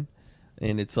 9/11.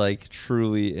 And it's like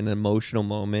truly an emotional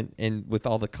moment, and with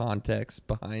all the context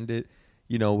behind it,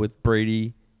 you know, with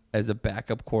Brady as a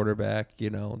backup quarterback, you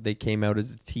know, they came out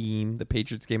as a team. The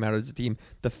Patriots came out as a team.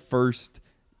 The first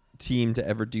team to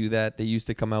ever do that. They used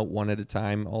to come out one at a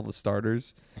time, all the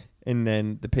starters. And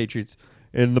then the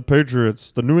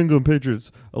New England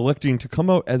Patriots electing to come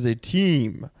out as a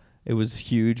team. It was a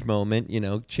huge moment, you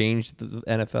know, changed the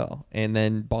NFL. And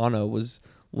then Bono was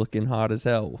looking hot as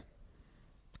hell.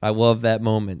 I love that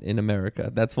moment in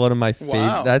America. That's one of my favorite.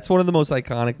 Wow. That's one of the most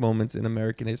iconic moments in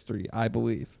American history, I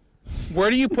believe. Where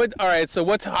do you put? All right, so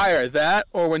what's higher, that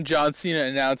or when John Cena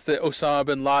announced that Osama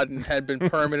bin Laden had been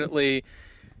permanently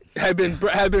had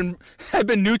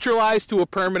been neutralized to a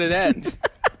permanent end?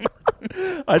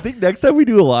 I think next time we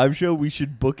do a live show, we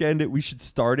should bookend it. We should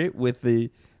start it with the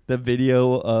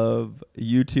video of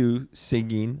you two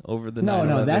singing over the 9/11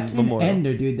 No, that's memorial. an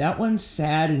ender, dude. That one's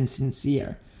sad and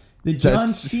sincere. The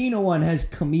John Cena one has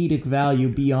comedic value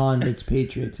beyond its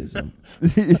patriotism.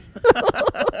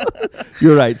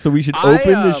 You're right. So we should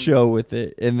open the show with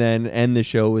it and then end the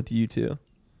show with you two.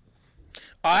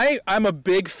 I'm a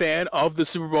big fan of the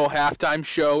Super Bowl halftime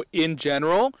show in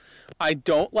general. I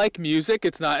don't like music.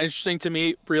 It's not interesting to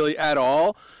me really at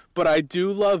all. But I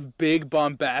do love big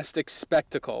bombastic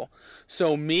spectacle.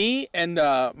 So me and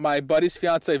my buddy's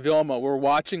fiance Vilma were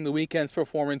watching the Weeknd's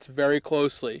performance very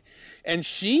closely, and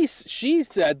she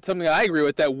said something I agree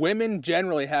with, that women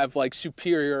generally have like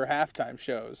superior halftime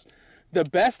shows. The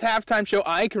best halftime show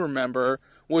I can remember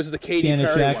was the Katy Janet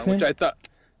Perry Jackson? one, which I thought,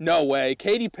 no way,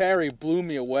 Katy Perry blew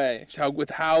me away with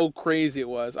how crazy it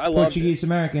was. I loved Portuguese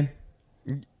American.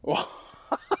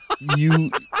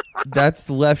 That's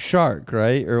left shark,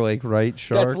 right? Or like right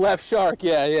shark? That's left shark,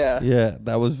 yeah. Yeah,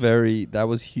 that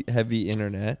was heavy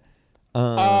internet.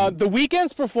 The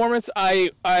Weeknd's performance,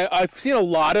 I've seen a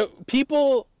lot of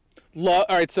people love.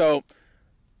 All right, so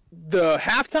the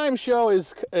halftime show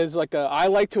is like I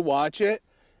like to watch it,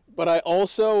 but I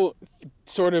also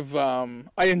sort of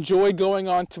I enjoy going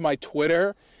on to my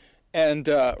Twitter and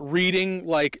reading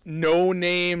like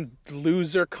no-name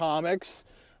loser comics,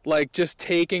 like just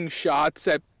taking shots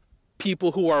at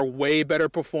people who are way better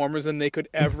performers than they could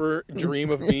ever dream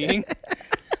of being.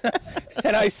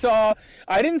 And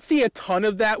I didn't see a ton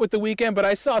of that with the Weeknd, but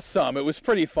I saw some. It was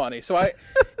pretty funny. So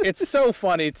it's so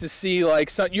funny to see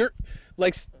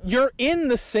you're in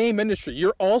the same industry.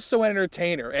 You're also an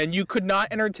entertainer, and you could not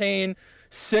entertain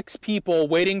 6 people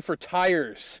waiting for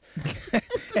tires.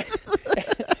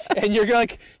 And you're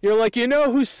like, you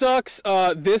know who sucks?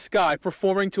 This guy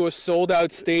performing to a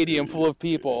sold-out stadium full of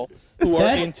people who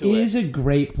are into it. That is a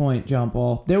great point, John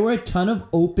Paul. There were a ton of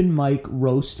open mic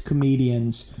roast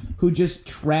comedians who just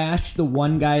trashed the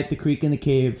one guy at the Creek in the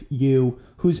Cave,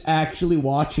 who's actually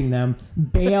watching them,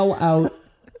 bail out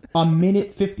a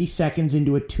minute 50 seconds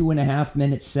into a 2.5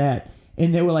 minute set,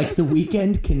 and they were like, the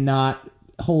Weeknd cannot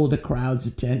hold a crowd's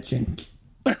attention.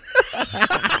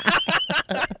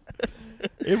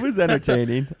 It was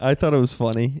entertaining. I thought it was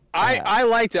funny. I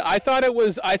liked it. I thought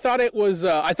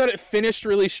it finished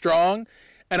really strong,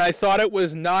 and I thought it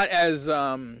was not as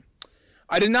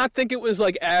I did not think it was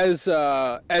like as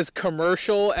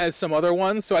commercial as some other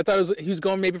ones. So I thought he was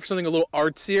going maybe for something a little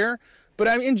artsier. But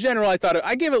I mean, in general,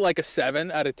 I gave it like a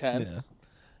 7 out of 10. Yeah.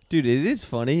 Dude, it is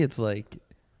funny. It's like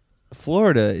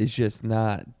Florida is just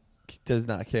does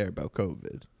not care about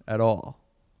COVID at all.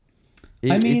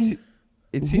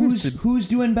 It seems who's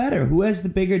doing better? Who has the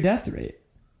bigger death rate?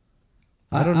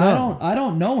 I don't know. I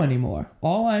don't know anymore.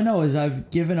 All I know is I've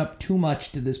given up too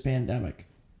much to this pandemic.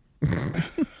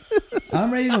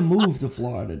 I'm ready to move to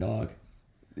Florida, dog.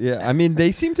 Yeah, I mean,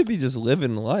 they seem to be just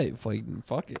living life. Like,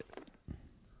 fuck it.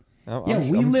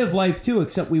 We live life too,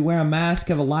 except we wear a mask,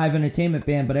 have a live entertainment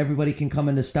band, but everybody can come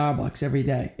into Starbucks every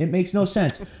day. It makes no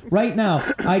sense. Right now,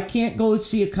 I can't go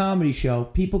see a comedy show.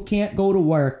 People can't go to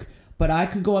work. But I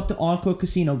could go up to Encore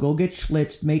Casino, go get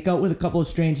schlitzed, make out with a couple of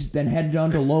strangers, then head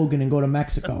down to Logan and go to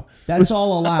Mexico. That's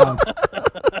all allowed.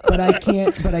 But I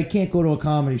can't go to a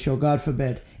comedy show, God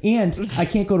forbid. And I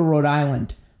can't go to Rhode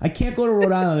Island. I can't go to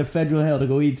Rhode Island at Federal Hill to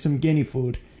go eat some guinea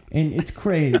food. And it's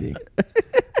crazy.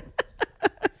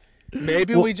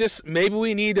 Maybe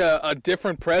we need a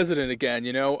different president again,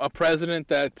 a president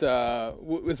that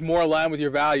was more aligned with your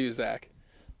values, Zach.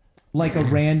 Like a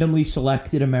randomly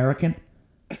selected American?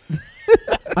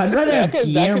 I'd rather have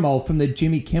Guillermo from the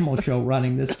Jimmy Kimmel Show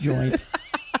running this joint.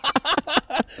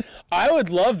 I would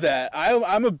love that.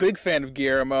 I'm a big fan of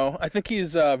Guillermo. I think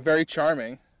he's very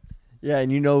charming. Yeah,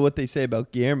 and you know what they say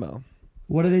about Guillermo?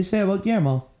 What do they say about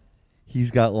Guillermo?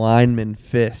 He's got lineman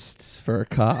fists for a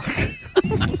cock.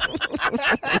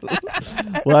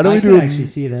 Why don't we actually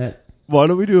see that? Why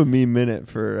don't we do a meme minute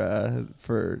for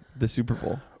the Super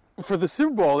Bowl? For the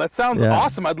Super Bowl, that sounds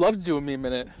awesome. I'd love to do a meme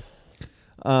minute.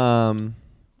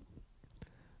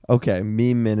 Okay,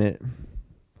 meme minute.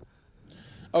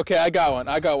 Okay, I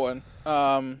got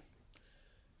one.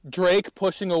 Drake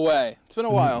pushing away. It's been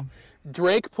a while.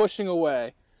 Drake pushing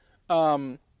away.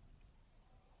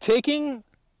 Taking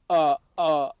a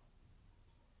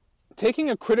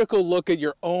critical look at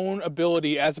your own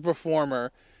ability as a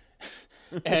performer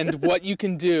and what you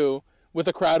can do with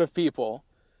a crowd of people.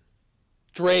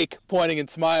 Drake pointing and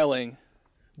smiling.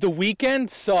 The Weeknd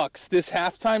sucks. This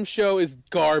halftime show is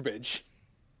garbage.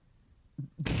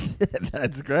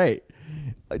 That's great.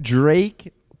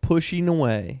 Drake pushing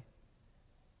away.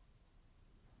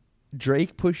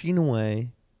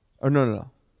 Or no.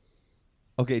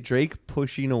 Okay, Drake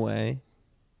pushing away.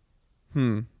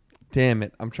 Damn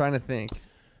it. I'm trying to think.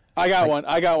 I got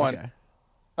one.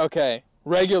 Okay.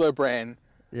 Regular brain.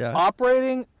 Yeah.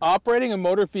 Operating a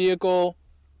motor vehicle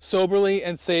soberly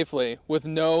and safely with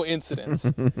no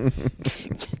incidents.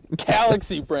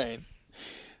 Galaxy brain.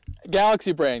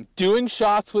 Doing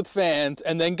shots with fans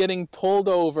and then getting pulled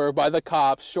over by the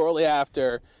cops shortly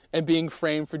after and being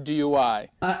framed for DUI.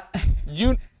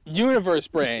 Universe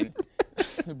brain.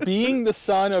 Being the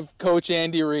son of Coach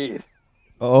Andy Reid.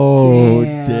 Oh,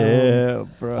 damn,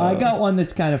 bro. I got one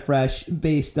that's kind of fresh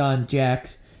based on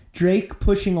Jack's. Drake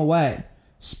pushing away.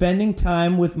 Spending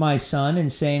time with my son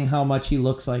and saying how much he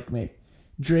looks like me.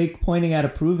 Drake pointing out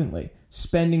approvingly.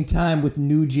 Spending time with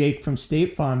new Jake from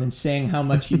State Farm and saying how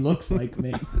much he looks like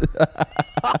me.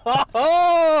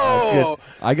 Oh!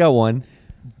 I got one.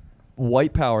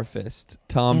 White power fist.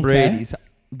 Tom Brady's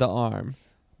the arm.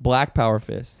 Black power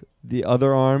fist. The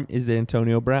other arm is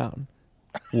Antonio Brown.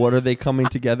 What are they coming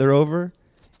together over?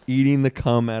 Eating the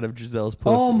cum out of Giselle's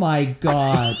pussy. Oh my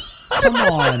God. Come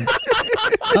on.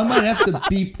 I might have to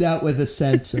beep that with a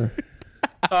censor.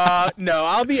 No,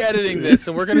 I'll be editing this,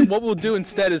 and what we'll do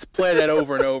instead is play that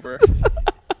over and over.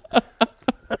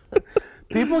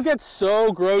 People get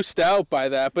so grossed out by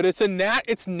that, but it's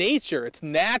nature. It's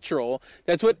natural.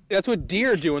 That's what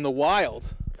deer do in the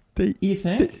wild. You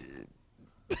think?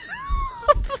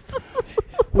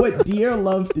 What deer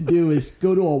love to do is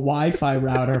go to a Wi-Fi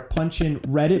router, punch in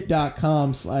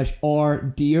reddit.com/r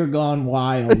deer gone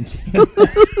wild.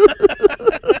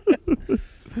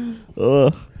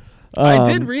 I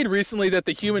did read recently that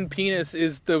the human penis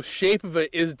the shape of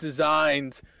it is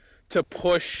designed to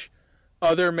push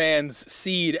other man's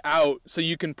seed out so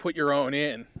you can put your own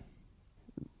in.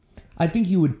 I think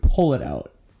you would pull it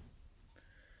out.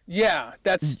 Yeah,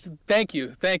 thank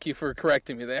you for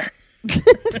correcting me there.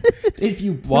 If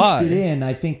you pushed it in,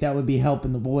 I think that would be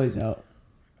helping the boys out.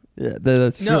 Yeah,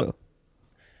 that's true. No.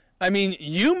 I mean,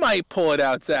 you might pull it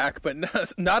out, Zach, but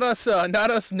not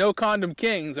us no condom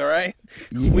kings, all right?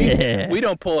 Yeah. We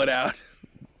don't pull it out.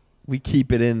 We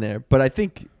keep it in there. But I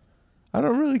think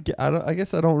I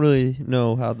guess I don't really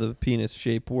know how the penis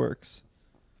shape works.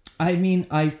 I mean,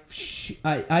 I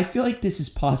feel like this is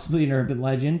possibly an urban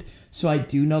legend, so I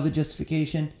do know the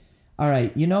justification. All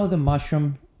right, you know the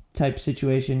mushroom type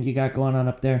situation you got going on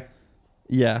up there?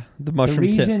 Yeah, the mushroom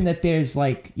The reason tip. that there's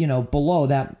below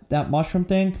that mushroom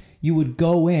thing, you would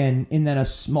go in and then a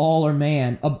smaller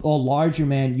man, a larger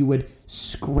man, you would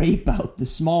scrape out the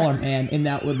smaller man and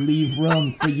that would leave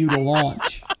room for you to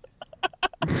launch.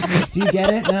 Do you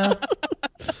get it now?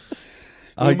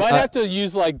 We might have to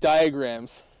use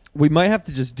diagrams. We might have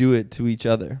to just do it to each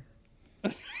other.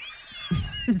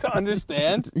 To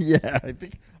understand? Yeah, I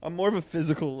think I'm more of a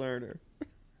physical learner.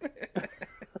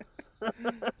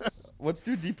 Let's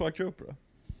do Deepak Chopra.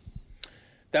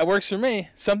 That works for me.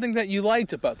 Something that you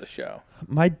liked about the show.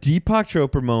 My Deepak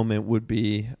Chopra moment would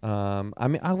be,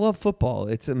 I love football.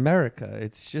 It's America.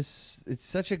 It's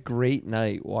such a great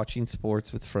night watching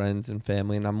sports with friends and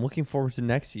family, and I'm looking forward to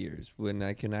next year's when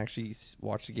I can actually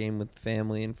watch the game with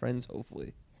family and friends,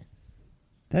 hopefully.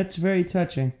 That's very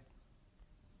touching.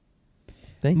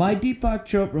 Thank My you. Deepak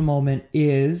Chopra moment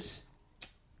is,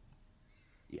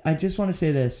 I just want to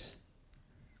say this.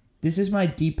 This is my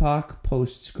Deepak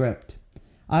postscript.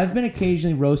 I've been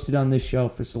occasionally roasted on this show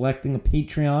for selecting a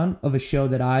Patreon of a show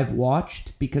that I've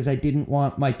watched because I didn't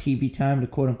want my TV time to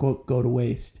quote-unquote go to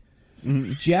waste.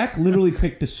 Jack literally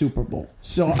picked the Super Bowl.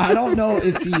 So I don't know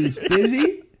if he's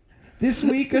busy this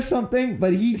week or something,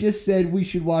 but he just said we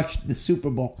should watch the Super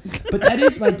Bowl. But that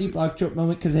is my Deepak Chopra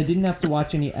moment because I didn't have to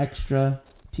watch any extra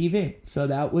TV. So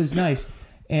that was nice.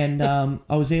 And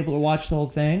I was able to watch the whole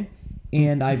thing.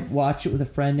 And I watched it with a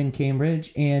friend in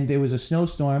Cambridge, and there was a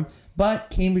snowstorm, but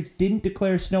Cambridge didn't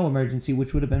declare a snow emergency,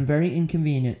 which would have been very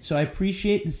inconvenient. So I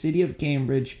appreciate the city of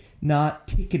Cambridge not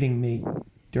ticketing me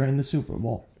during the Super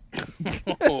Bowl.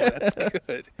 Oh, that's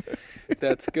good.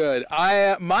 That's good.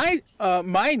 My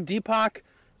Deepak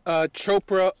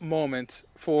Chopra moment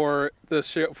for the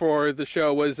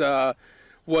show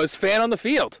was fan on the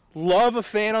field. Love a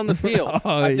fan on the field.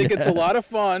 I think it's a lot of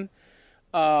fun.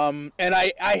 And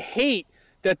I hate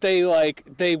that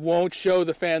they won't show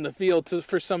the fan on the field to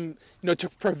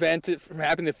prevent it from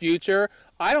happening in the future.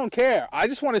 I don't care. I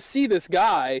just want to see this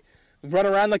guy run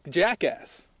around like the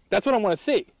jackass. That's what I want to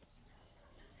see.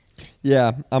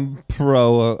 Yeah, I'm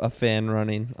pro a fan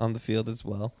running on the field as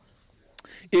well.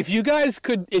 If you guys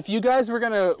were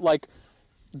gonna like,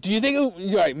 do you think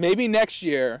right, maybe next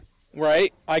year,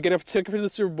 right? I get a ticket for the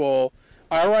Super Bowl.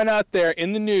 I run out there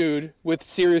in the nude with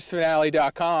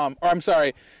SeriesFinale.com, or I'm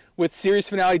sorry, with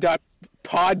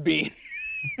SeriesFinale.podbean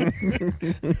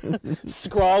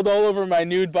scrawled all over my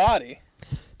nude body.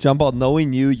 John Paul,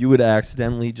 knowing you, you would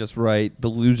accidentally just write the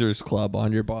Losers Club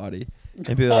on your body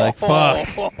and be like, "Fuck,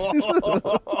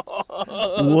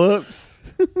 whoops."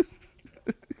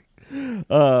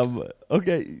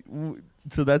 Okay,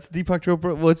 so that's Deepak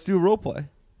Chopra. Let's do a role play.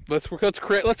 Let's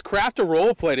craft a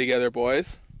role play together,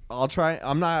 boys. I'll try.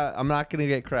 I'm not gonna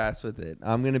get crass with it.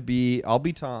 I'll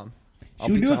be Tom.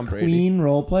 Should we do a clean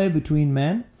role play between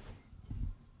men?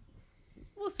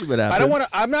 We'll see what happens. I don't want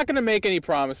to. I'm not gonna make any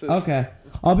promises. Okay.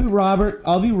 I'll be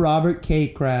Robert K.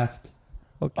 Kraft.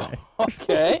 Okay.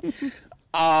 Okay.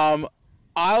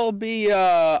 I'll be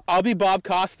Bob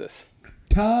Costas.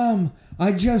 Tom,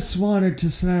 I just wanted to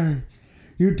say,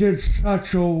 you did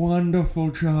such a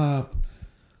wonderful job.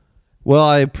 Well,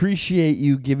 I appreciate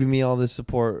you giving me all this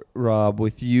support, Rob.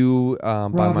 With you by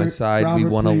my side, Robert, we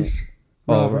want to.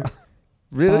 Robert.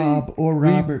 Really? Bob or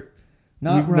Robert?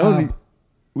 Not Rob.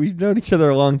 We've known each other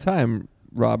a long time,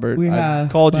 Robert. We have.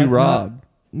 I called you Rob.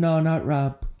 Not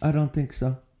Rob. I don't think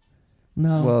so.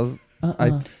 No.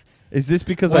 Well, is this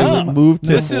because I moved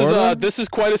to Florida? This is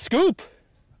quite a scoop.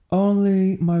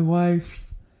 Only my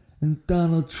wife and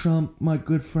Donald Trump, my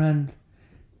good friend,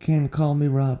 can call me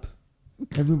Rob.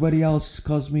 Everybody else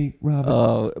calls me Robert.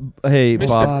 Oh, hey,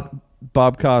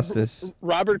 Bob Costas.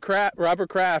 Robert Kraft.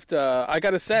 I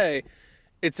gotta say,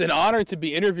 it's an honor to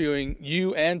be interviewing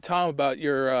you and Tom about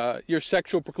your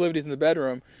sexual proclivities in the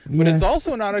bedroom. But It's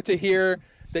also an honor to hear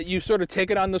that you sort of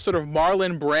take it on the sort of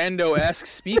Marlon Brando-esque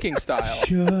speaking style.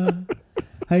 Sure.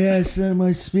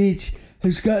 My speech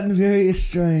has gotten very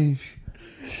strange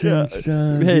since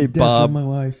hey, the death Bob. of my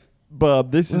wife.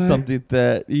 Bob, this is something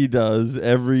that he does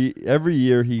every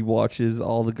year. He watches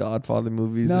all the Godfather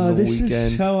movies in the weekend.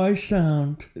 This is how I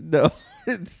sound. No,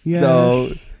 no.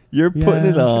 You're putting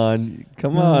it on.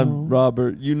 Come on,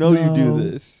 Robert. You do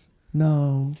this.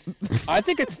 No. I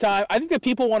think it's time. I think that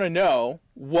people want to know,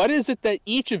 what is it that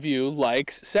each of you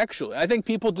likes sexually? I think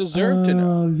people deserve to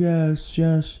know. Oh, yes.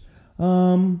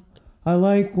 I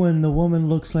like when the woman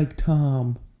looks like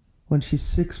Tom, when she's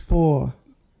 6'4",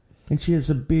 and she has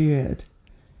a beard,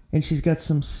 and she's got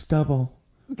some stubble,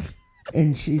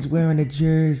 and she's wearing a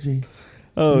jersey.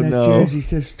 Oh, and that jersey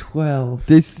says 12.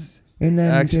 And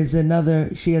then there's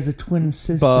another, she has a twin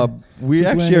sister. Bob,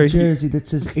 wearing a jersey that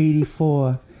says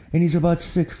 84. And he's about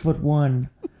 6'1",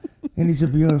 and he's a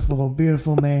beautiful,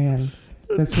 beautiful man.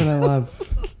 That's what I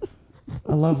love.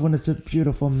 I love when it's a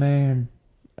beautiful man.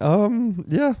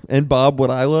 Yeah. And Bob, what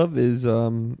I love is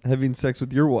having sex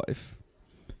with your wife.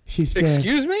 She's dead.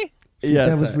 Excuse me?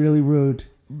 Yes. That was really rude.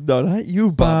 No, not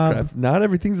you, Bob Kraft. Not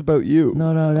everything's about you.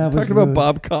 No, that was talking rude. about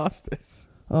Bob Costas.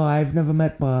 Oh, I've never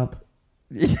met Bob.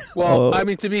 Well, I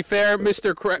mean, to be fair,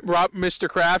 Mr.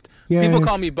 Kraft, people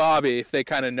call me Bobby if they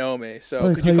kind of know me.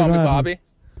 So could you call me Bobby?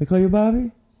 They call you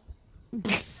Bobby?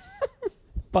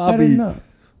 Bobby. I didn't know.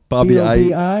 Bobby,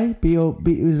 B-O-B-I?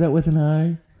 B-O-B, is that with an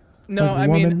I? No, like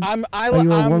I mean, Are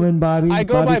you a woman, Bobby? I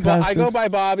go Bobby by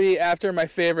Bobby after my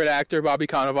favorite actor, Bobby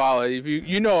Cannavale.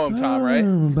 You know him, Tom, right?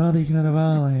 Bobby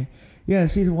Cannavale.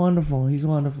 Yes, he's wonderful. He's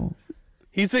wonderful.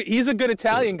 He's a good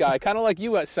Italian guy, kind of like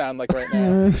you sound like right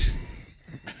now.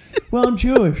 Well, I'm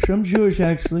Jewish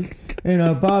actually,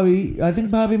 and Bobby. I think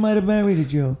Bobby might have married a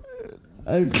Jew.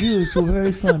 Jews were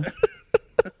very fun.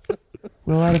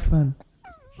 We're a lot of fun.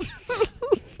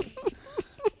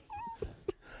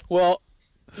 Well,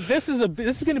 this is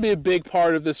going to be a big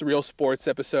part of this Real Sports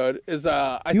episode. You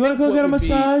want to go get a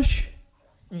massage?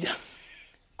 Yeah,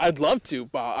 I'd love to,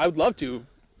 Bob. I would love to,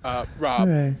 Rob. All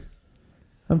right.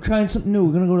 I'm trying something new.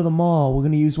 We're going to go to the mall. We're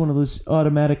going to use one of those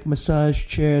automatic massage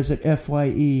chairs at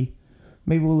FYE.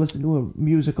 Maybe we'll listen to a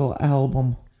musical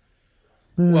album.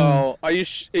 Well, are you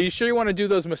sure you want to do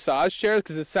those massage chairs?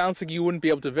 Because it sounds like you wouldn't be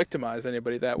able to victimize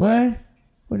anybody that way.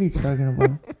 What are you talking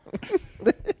about?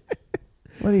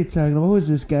 What are you talking about? Who is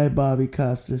this guy, Bobby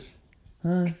Costas?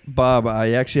 Huh? Bob,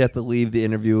 I actually have to leave the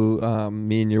interview.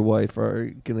 Me and your wife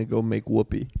are going to go make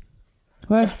whoopee.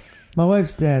 What? My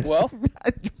wife's dead. Well,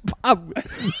 Bob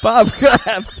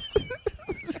Kraft.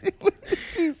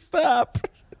 Stop.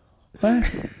 What?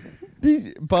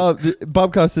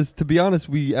 Bob Costas, to be honest,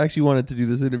 we actually wanted to do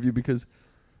this interview because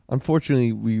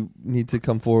unfortunately we need to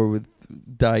come forward with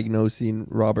diagnosing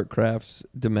Robert Kraft's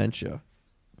dementia.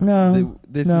 No.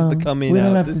 This no, is the coming we out.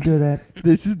 don't have This to do that.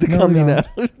 This is the No, coming no. out.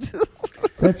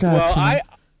 That's Well, optional.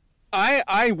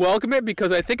 I welcome it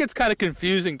because I think it's kind of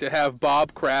confusing to have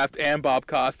Bob Kraft and Bob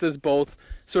Costas both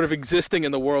sort of existing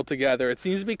in the world together. It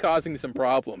seems to be causing some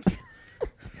problems.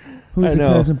 Who's I the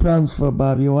know. causing problems for,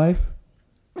 Bob? Your wife?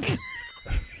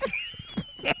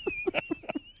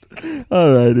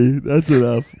 Alrighty, that's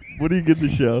enough. What do you give the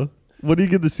show? What do you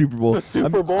give the Super Bowl? The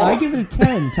Super Bowl. I give it a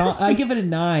 10. I give it a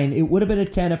 9. It would have been a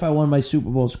 10 if I won my Super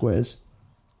Bowl squares.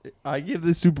 I give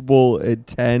the Super Bowl a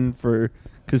 10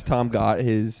 because Tom got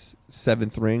his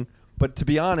 7th ring. But to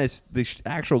be honest, the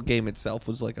actual game itself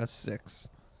was like a 6.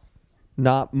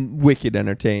 Not wicked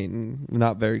entertaining.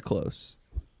 Not very close.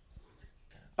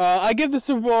 I give the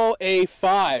Super Bowl a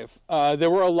 5. There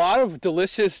were a lot of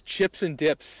delicious chips and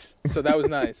dips, so that was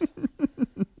nice.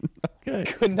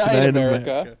 Okay. Good night,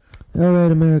 America. All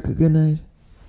right, America. Good night.